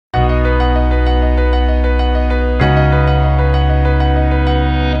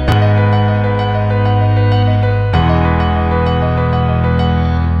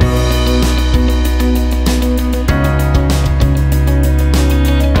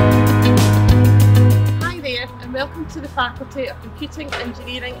Welcome to the Faculty of Computing,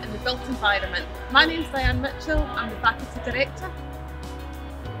 Engineering and the Built Environment. My name is Diane Mitchell, I'm the Faculty Director.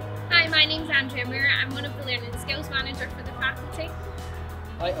 Hi, my name is Andrea. I'm one of the Learning Skills Manager for the faculty.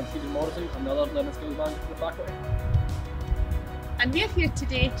 Hi, I'm Morrison, I'm the other Learning Skills Manager for the faculty. And we're here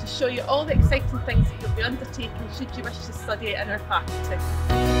today to show you all the exciting things that you'll be undertaking should you wish to study in our faculty.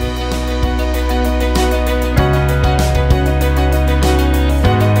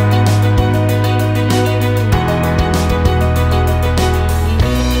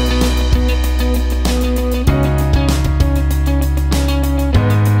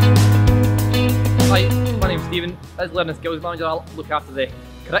 As Learning Skills Manager, I'll look after the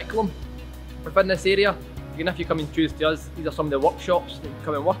curriculum within this area. Even if you come and choose to us, these are some of the workshops that you can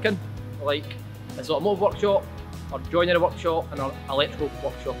come and work in, like this automotive workshop, our joinery workshop and our electrical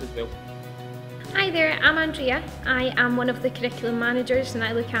workshop as well. Hi there, I'm Andrea. I am one of the curriculum managers and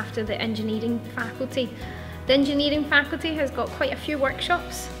I look after the engineering faculty. The engineering faculty has got quite a few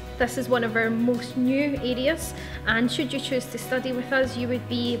workshops. This is one of our most new areas, and should you choose to study with us, you would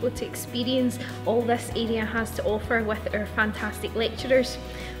be able to experience all this area has to offer with our fantastic lecturers.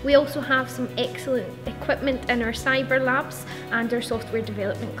 We also have some excellent equipment in our cyber labs and our software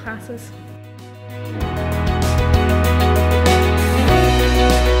development classes.